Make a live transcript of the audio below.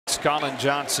Colin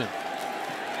Johnson.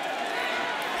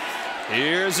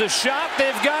 Here's a shot.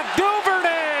 They've got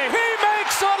Duvernay. He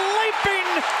makes a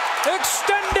leaping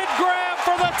extended grab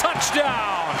for the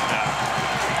touchdown.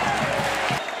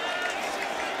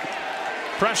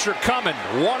 Pressure coming.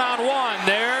 One-on-one.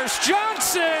 There's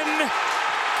Johnson.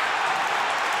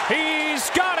 He's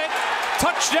got it.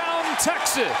 Touchdown,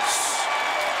 Texas.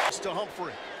 To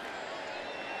Humphrey.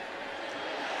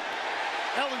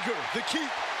 Ehlinger, the keep.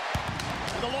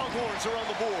 And the Longhorns are on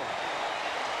the board.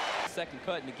 Second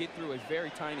cut and to get through a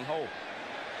very tiny hole.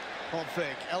 Pump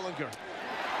fake. Ehlinger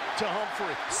to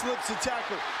Humphrey. Slips the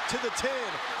tackle to the 10.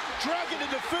 Dragging the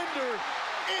defender.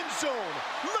 End zone.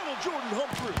 Little Jordan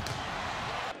Humphrey.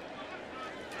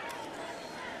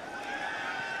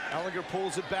 Ehlinger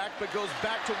pulls it back, but goes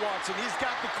back to Watson. He's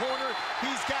got the corner.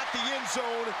 He's got the end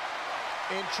zone.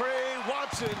 And Trey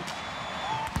Watson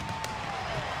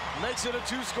makes it a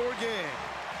two-score game.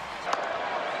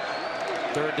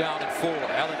 Third down and 4.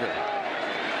 Ehlinger.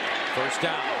 First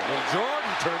down. Little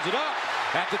Jordan turns it up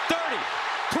at the 30,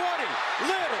 20.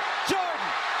 Little Jordan.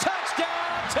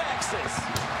 Touchdown, Texas.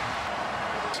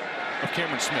 Of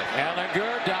Cameron Smith.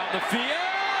 Ehlinger down the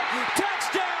field.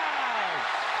 Touchdown,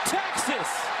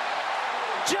 Texas.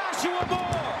 Joshua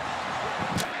Moore.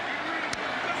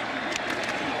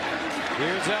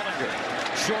 Here's Ehlinger.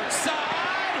 Short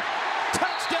side.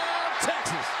 Touchdown,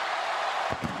 Texas.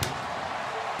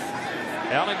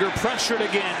 Ehlinger pressured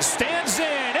again. Stands in.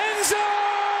 End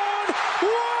zone.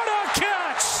 What a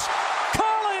catch.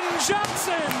 Colin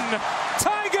Johnson.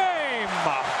 Tie game.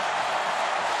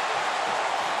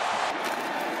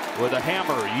 With a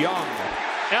hammer. Young.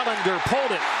 Ehlinger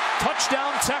pulled it.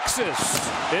 Touchdown, Texas.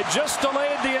 It just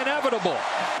delayed the inevitable.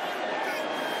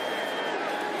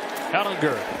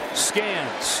 Ehlinger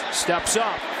scans, steps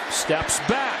up, steps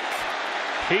back,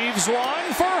 heaves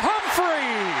one for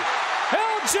Humphrey.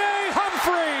 L.J.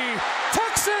 Humphrey,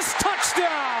 Texas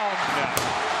touchdown.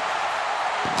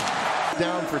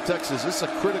 Down for Texas. This is a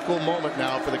critical moment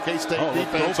now for the K-State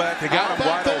defense. Throwback, they got him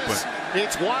wide open.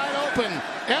 It's wide open.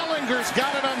 Ehlinger's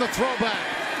got it on the throwback.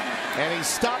 And he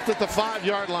stopped at the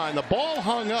 5-yard line. The ball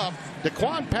hung up.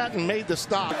 DeQuan Patton made the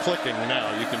stop. Clicking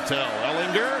now, you can tell.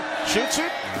 Ehlinger shoots it.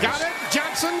 Got it.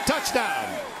 Johnson, touchdown.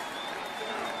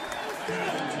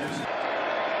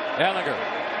 Ehlinger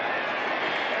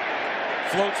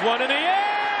floats one in the air.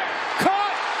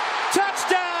 Caught.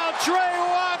 Touchdown, Trey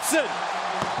Watson.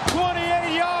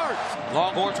 28 yards.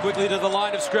 Longhorns quickly to the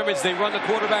line of scrimmage. They run the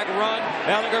quarterback run.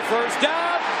 Ehlinger first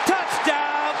down.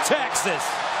 Touchdown, Texas.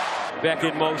 Back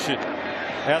in motion.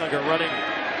 Ehlinger running.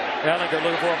 Ehlinger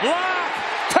looking for a block.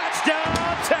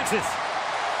 Touchdown, Texas.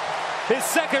 His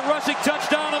second rushing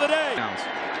touchdown of the day.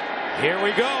 Here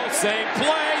we go. Same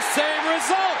play, same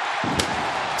result.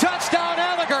 Touchdown,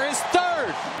 Ehlinger, his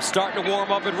third. Starting to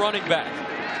warm up at running back.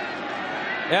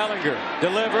 Ehlinger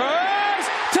delivers.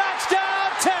 Touchdown,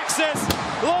 Texas.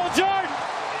 Little Jordan.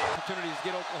 Opportunities to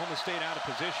get Oklahoma State out of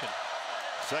position.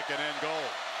 Second and goal.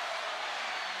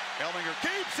 Ehlinger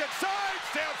keeps it,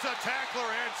 sidesteps a tackler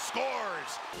and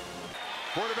scores.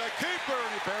 Quarterback keeper,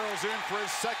 and he barrels in for his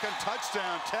second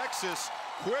touchdown. Texas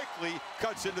quickly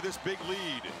cuts into this big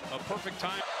lead. A perfect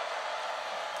time.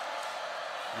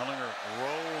 Ehlinger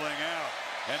rolling out,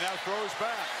 and now throws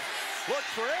back.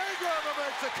 Looks for Ingram, who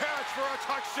makes a catch for a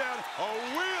touchdown. A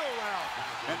wheel route.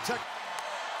 And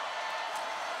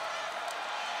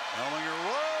Ehlinger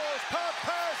rolls, pop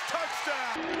pass,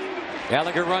 touchdown.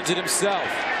 Ehlinger runs it himself.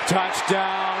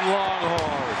 Touchdown,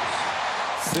 Longhorns.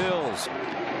 Sills.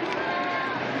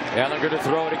 Ehlinger to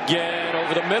throw it again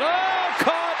over the middle.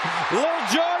 Caught. Little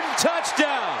Jordan,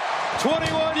 touchdown.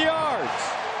 21 yards.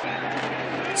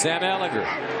 Sam Ehlinger.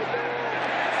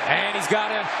 And he's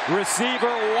got a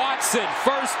receiver, Watson.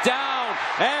 First down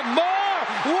and more.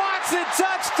 Watson,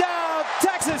 touchdown,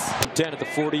 Texas. 10 at the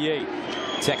 48.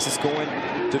 Texas going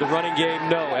to the running game.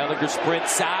 No. Ehlinger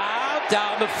sprints out,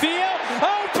 down the field.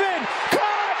 Open.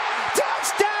 Caught.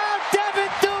 Touchdown,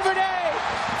 Devin Duvernay.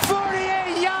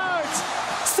 48 yards.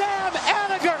 Sam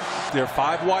Ehlinger. There are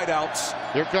 5 wideouts.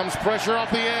 Here comes pressure off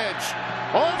the edge.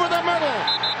 Over the middle.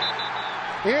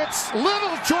 It's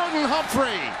little Jordan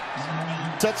Humphrey.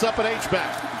 Sets up an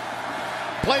H-back.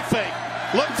 Play fake.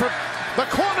 Look for the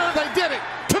corner. They did it.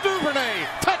 To Duvernay.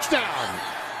 Touchdown.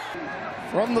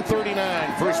 From the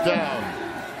 39. First down.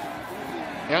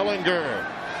 Ehlinger.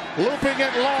 Looping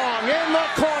it long in the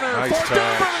corner for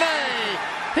Duvernay.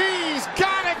 He's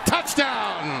got it.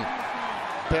 Touchdown.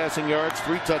 Passing yards,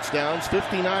 3 touchdowns,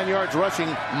 59 yards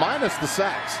rushing, minus the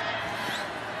sacks.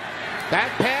 That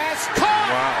pass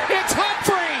caught. Wow. It's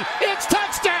Humphrey. It's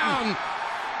touchdown.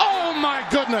 Oh my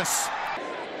goodness.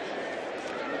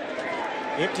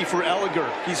 Empty for Ehlinger.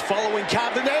 He's following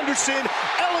Calvin Anderson.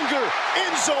 Ehlinger,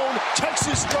 end zone.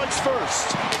 Texas strikes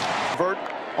first. Vert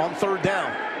on third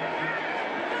down.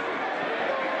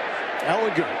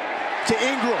 Ehlinger to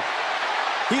Ingram.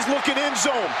 He's looking end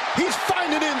zone. He's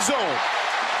finding end zone.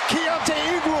 Keontae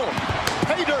Ingram.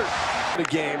 Pay dirt. The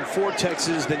game for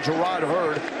Texas than Gerard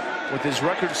Hurd with his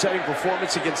record-setting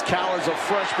performance against Cal as a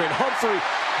freshman. Humphrey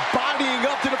bodying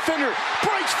up the defender.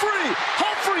 Breaks free.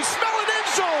 Humphrey smelling end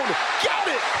zone. Got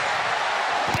it.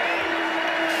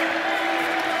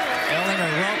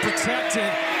 Ehlinger well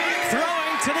protected.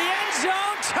 Throwing to the end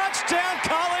zone. Touchdown,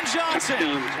 Colin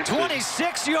Johnson.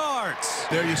 26 yards.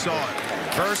 There you saw it.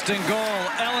 First and goal.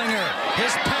 Ehlinger.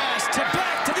 His pass to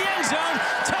back to the end zone.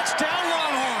 Touchdown,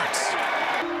 Longhorns.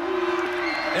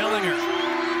 Ehlinger.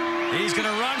 He's going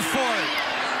to run for it.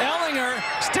 Ehlinger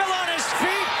still on his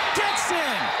feet. Gets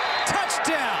in.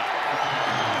 Touchdown.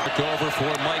 Over for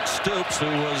Mike Stoops, who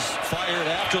was fired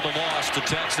after the loss to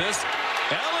Texas.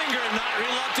 Ehlinger not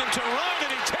reluctant to run,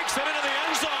 and he takes it into the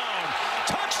end zone.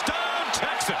 Touchdown,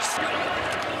 Texas.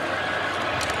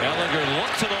 Ehlinger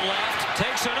looked to the left,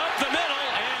 takes it up the middle,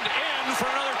 and in for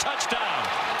another touchdown.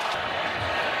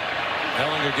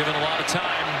 Ehlinger given a lot of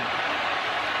time.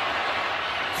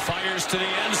 Fires to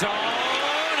the end zone.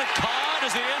 Caught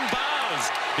as he inbounds.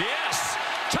 Yes.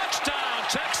 Touchdown,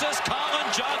 Texas. Colin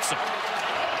Johnson.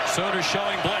 Sooners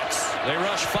showing blitz. They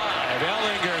rush 5.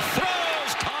 Ehlinger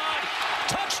throws. Caught.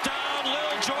 Touchdown,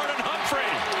 Lil Jordan Humphrey.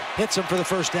 Hits him for the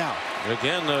first down.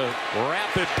 Again, the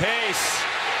rapid pace.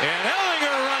 And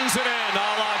Ehlinger runs it in, a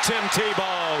la Tim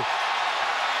Tebow.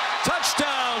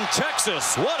 Touchdown,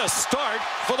 Texas. What a start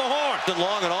for the Horns. Been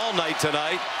long and all night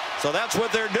tonight. So that's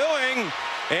what they're doing.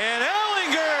 And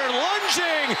Ehlinger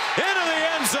lunging into the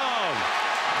end zone.